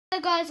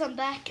guys, I'm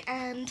back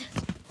and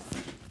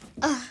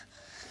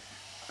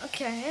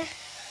okay.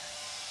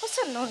 What's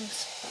that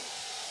noise?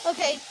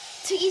 Okay,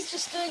 Tiggy's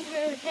just doing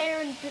her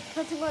hair and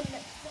putting on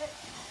it.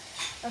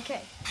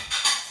 Okay,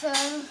 so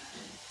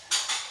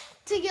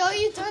Tiggy, are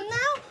you done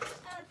now?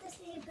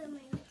 Just need to put my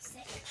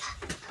lipstick.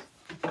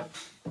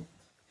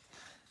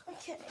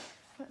 Okay,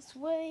 let's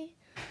wait.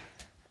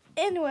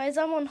 Anyways,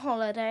 I'm on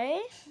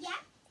holiday. Yeah,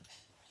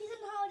 he's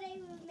on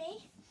holiday with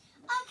me.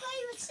 Oh, but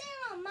he was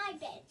sitting on my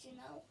bed, you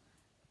know.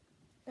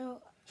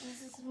 No,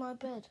 this is my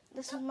bed.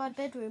 This is my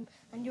bedroom,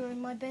 and you're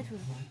in my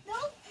bedroom. No.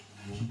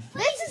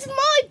 This is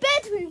my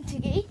bedroom,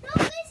 Tiggy.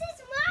 No, this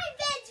is my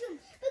bedroom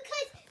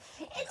because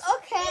it's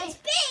It's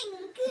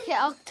pink. Okay,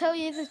 I'll tell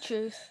you the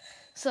truth.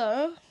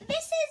 So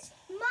This is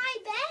my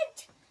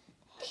bed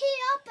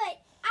here, but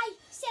I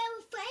stay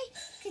away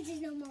because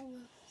there's no more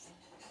rooms.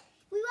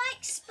 We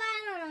like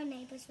spying on our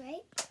neighbors,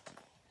 right?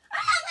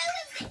 Oh, my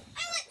lipstick!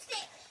 My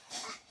lipstick!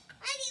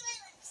 I need my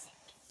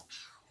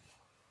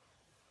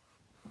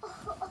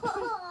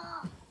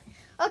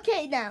lipstick.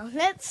 okay, now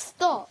let's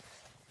stop.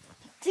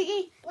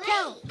 Tiggy,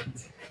 count.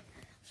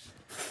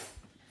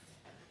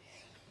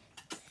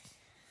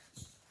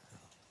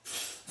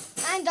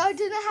 And I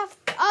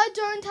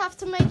don't have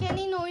to make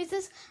any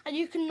noises, and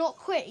you cannot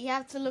quit. You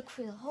have to look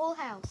through the whole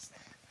house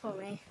for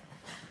me.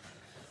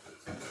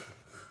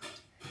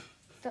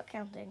 Stop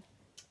counting.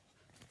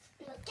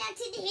 Look at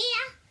it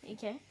here.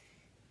 Okay.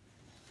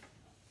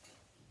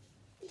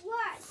 1,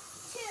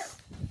 2,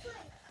 3,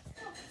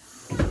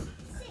 4, 5,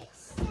 6,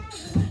 7,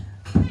 8,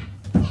 9,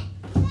 10,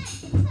 11,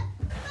 12,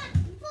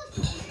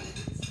 13,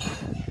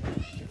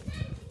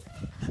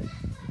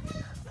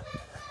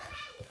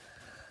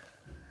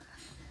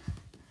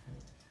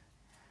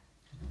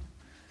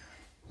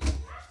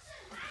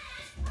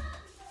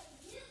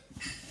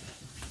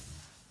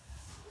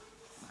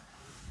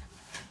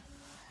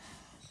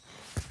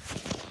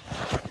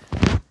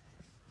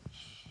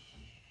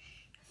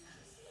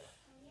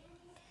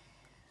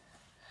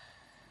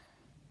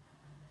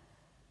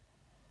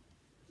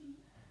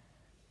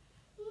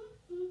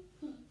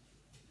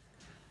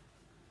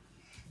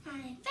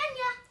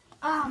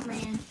 Oh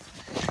man.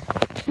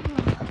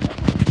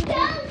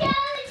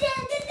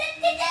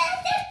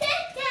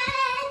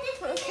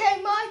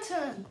 Okay, my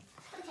turn.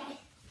 Okay.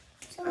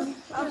 So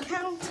I'll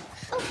count.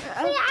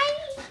 no,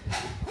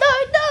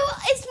 No,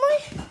 it's my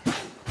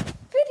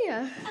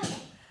video. okay.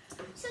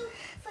 So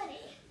funny.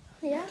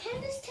 Yeah. Can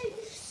I just tell you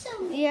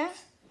something? Yeah.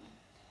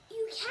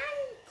 You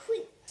can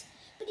quit,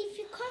 but if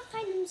you can't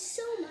find them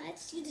so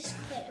much, you just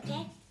quit,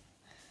 okay?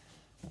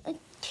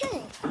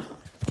 Okay.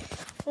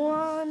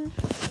 One.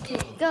 Okay,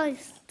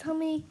 guys, tell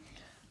me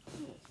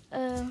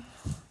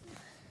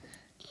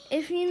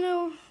if you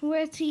know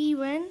where T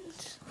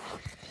went.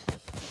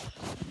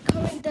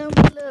 Comment down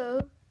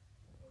below.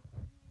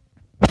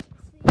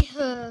 See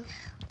her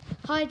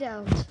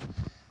hideout,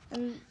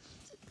 and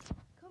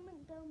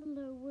comment down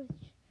below which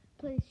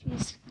place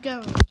she's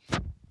going.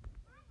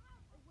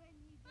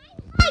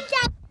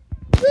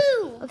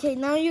 Woo! Okay,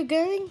 now you're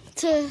going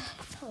to. Okay,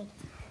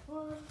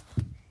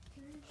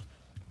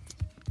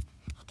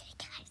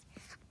 guys,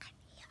 I'm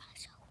here,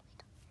 so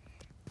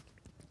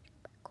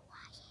be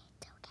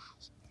quiet, okay?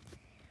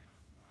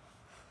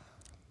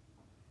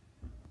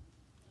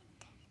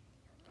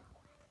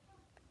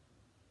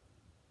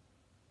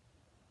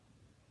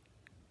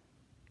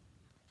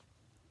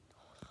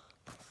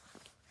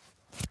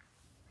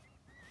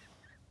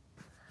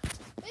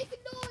 Make a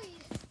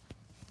noise.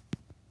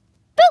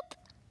 Boop!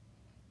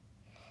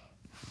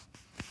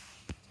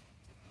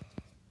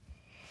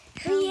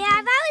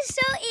 Yeah, that was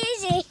so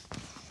easy.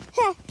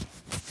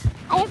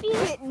 I hope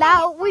you...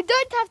 Now we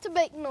don't have to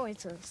make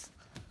noises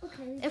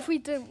Okay. if we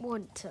don't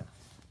want to.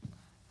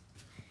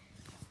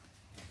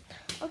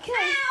 Okay.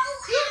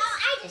 Ow,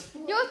 I just...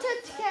 Your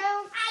turn to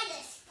count. I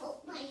just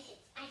pulled my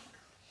head.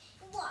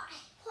 Why?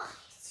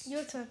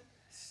 Your turn.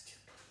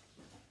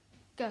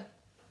 Go.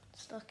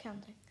 Start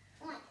counting.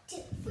 1, 2,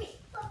 3,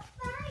 4,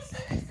 5,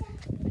 6,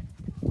 7,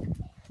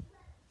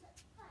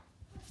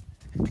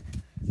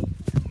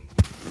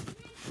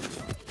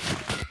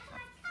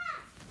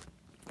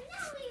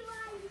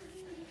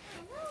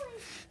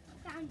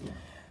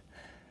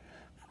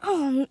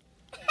 8,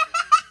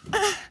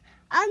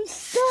 I'm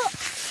stuck.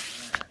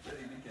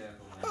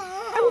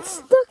 I'm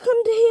stuck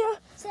under here.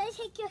 So I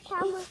take your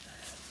camera.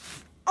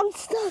 I'm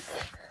stuck.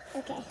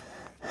 Okay.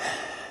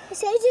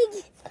 So I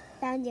take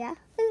down here.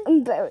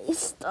 I'm very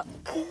stuck.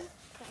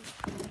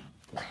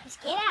 Let's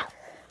get out.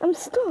 I'm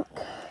stuck.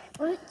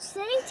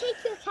 So I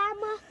take your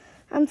camera.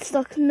 I'm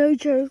stuck. No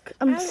joke.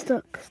 I'm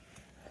stuck.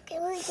 Okay,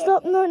 we'll get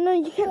Stop. No,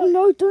 you can't.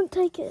 No, don't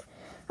take it.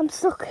 I'm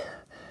stuck.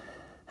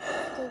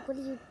 Okay, what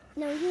are you?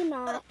 No, you're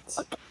not.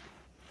 Okay.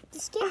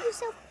 Just get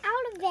yourself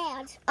out of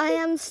there. I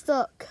am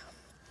stuck.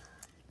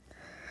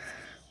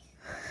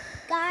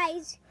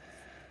 Guys.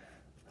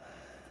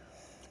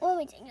 Let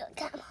me take your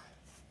camera.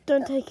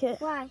 Don't take it.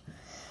 Why?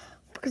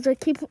 Because I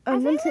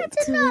want think it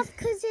that's to. enough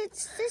because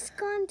it's just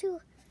gone to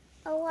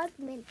 11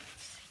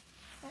 minutes.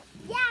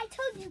 Yeah, I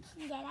told you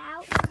can get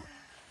out.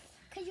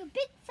 Because you're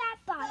big fat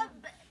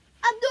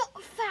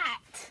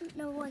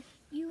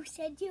You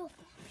said you.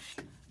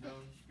 No,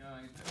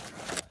 guys.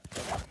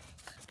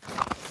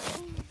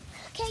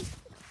 Okay,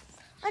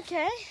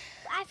 Okay.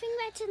 I think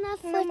that's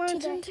enough No for more today.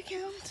 turn to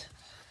count.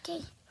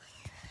 Okay.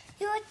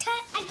 Your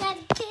turn. I got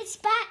this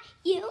back.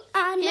 You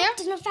are Yeah. not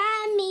gonna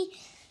find me.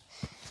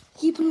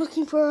 Keep on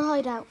looking for a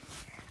hideout.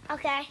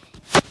 Okay.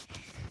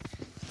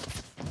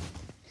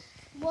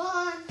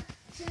 1,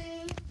 2,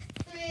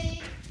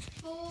 3,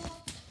 4,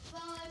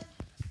 5,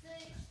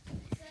 6,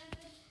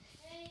 7,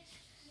 8,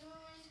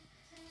 9,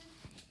 10,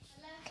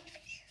 11,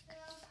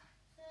 12,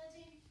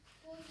 13,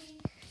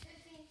 14,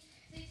 15,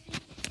 16,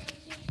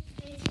 17,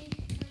 18,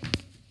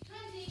 19,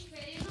 20.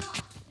 Ready or not?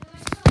 Here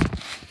I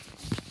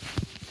come.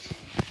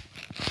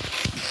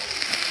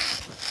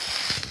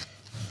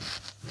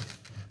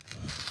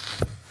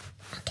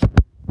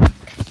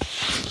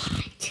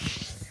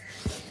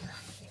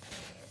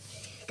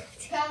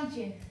 Found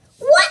you.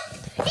 What?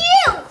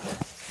 You!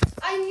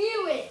 I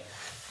knew it.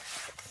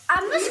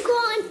 I must go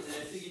on.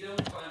 You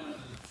don't climb under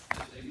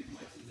the thing, it's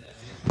wet in there.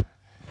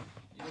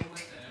 You don't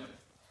wet out.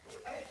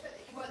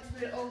 What to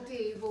do it all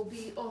day will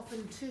be off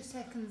in 2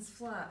 seconds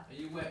flat. Are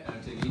you wet now,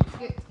 Tiggy?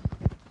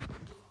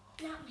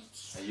 Not me.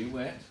 Are you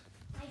wet?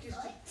 My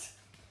foot.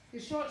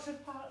 Your shorts are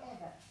part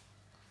of it.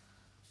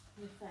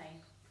 You're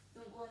fine.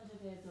 Don't go under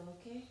there though,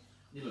 okay?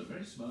 You look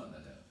very smart in that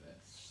outfit.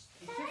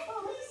 Can I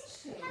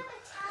please have a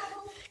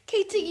towel?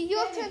 Okay, Tiggy,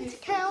 your turn to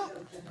count.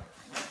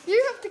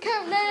 You have to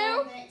count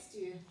now. Next to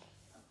you.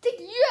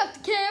 Tiggy, you have to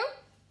count.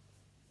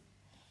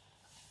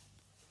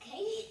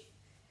 Okay.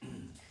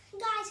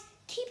 Guys,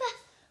 keep a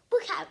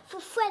lookout for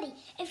Freddy.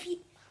 If you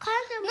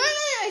can't No, no,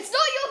 no, it's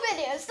not your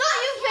video. It's not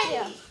your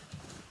video. 1,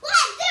 2,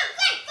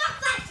 3, 4,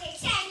 5, 6,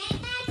 7, 8,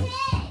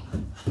 9,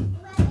 10,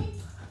 11,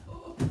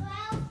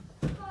 12,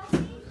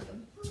 14,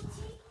 15,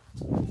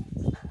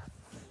 16,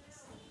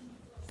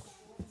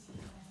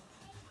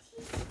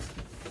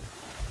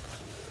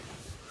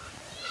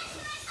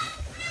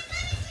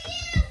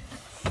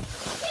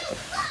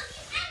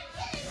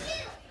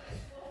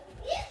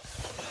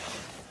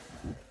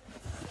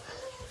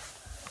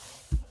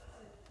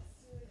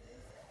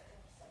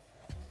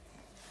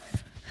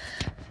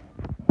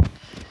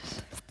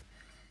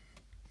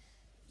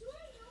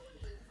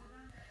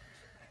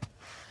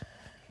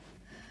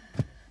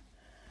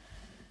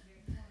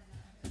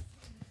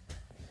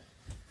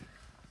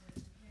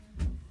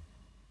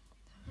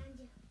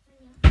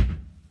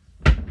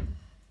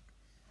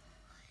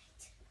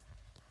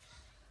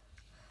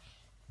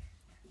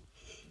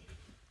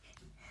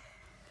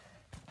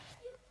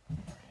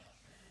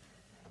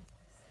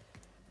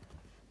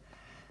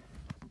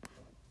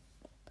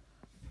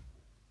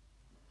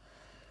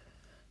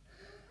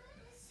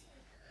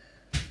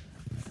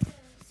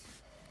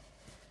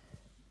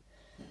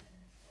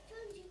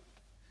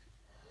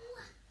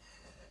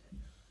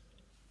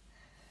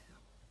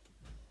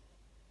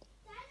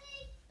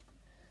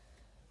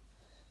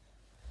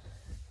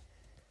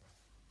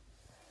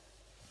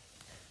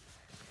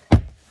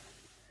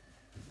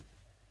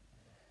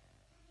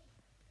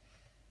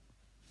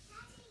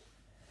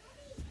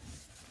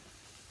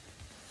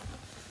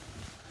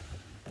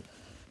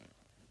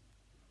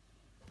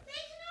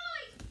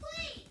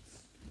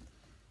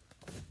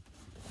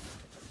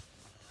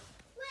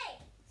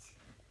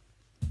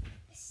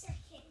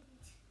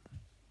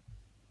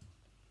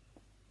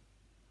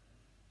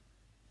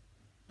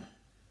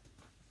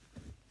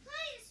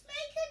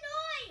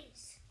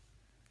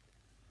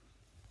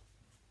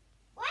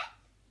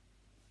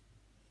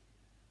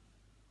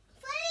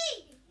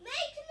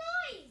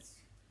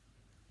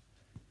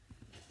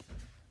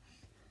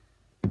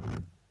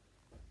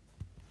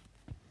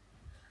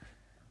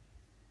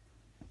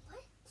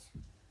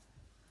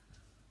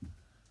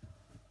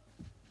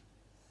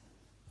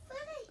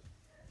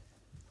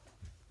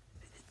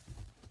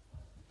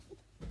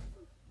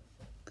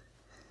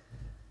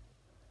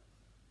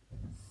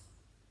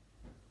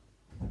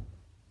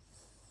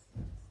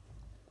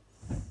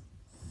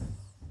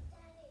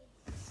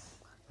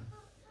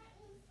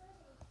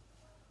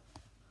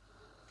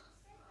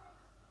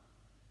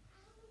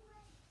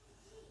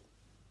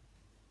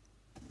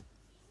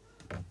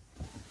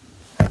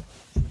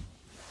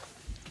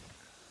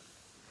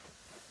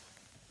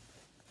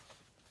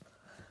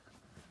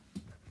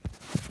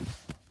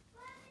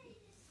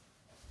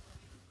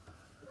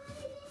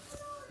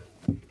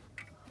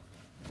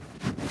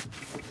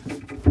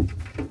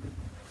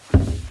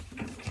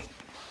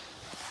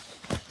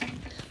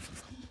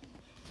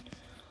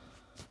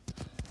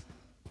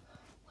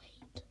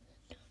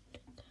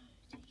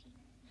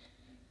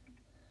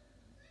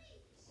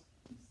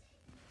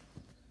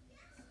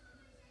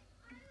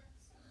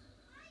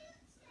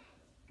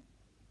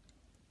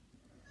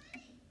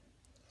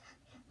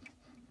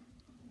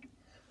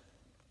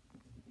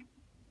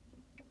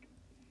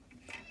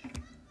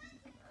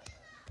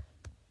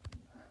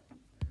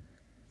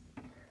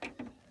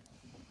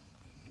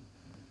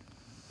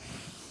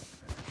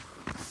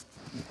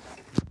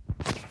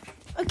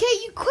 Okay,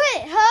 you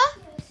quit, huh?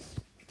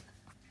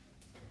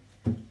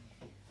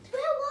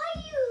 Where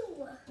were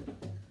you?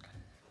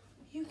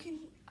 You can.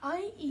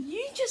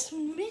 You just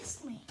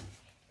missed me.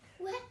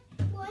 Where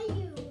were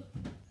you?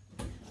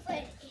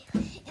 Wait.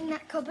 In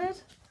that cupboard.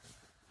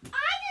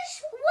 I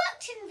just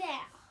walked in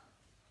there.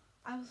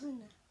 I was in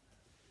there.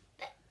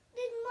 But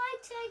then why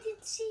I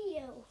didn't see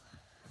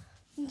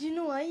you? Do you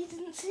know why you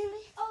didn't see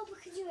me? Oh,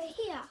 because you were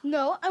here.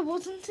 No, I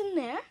wasn't in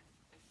there.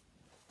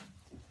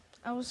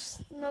 I was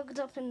snugged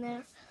up in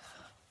there.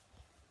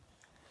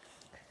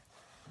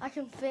 I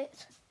can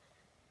fit.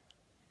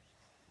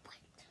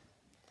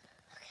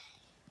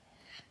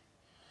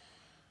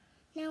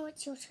 Now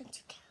it's your turn to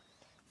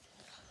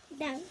count.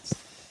 Dance.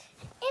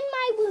 In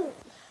my room.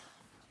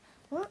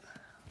 What?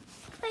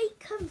 Wait,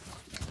 come.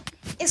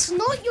 It's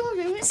not your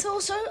room, it's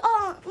also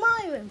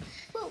my room.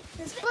 Well,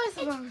 It's both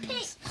of our it's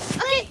rooms.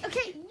 pink.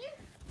 Okay,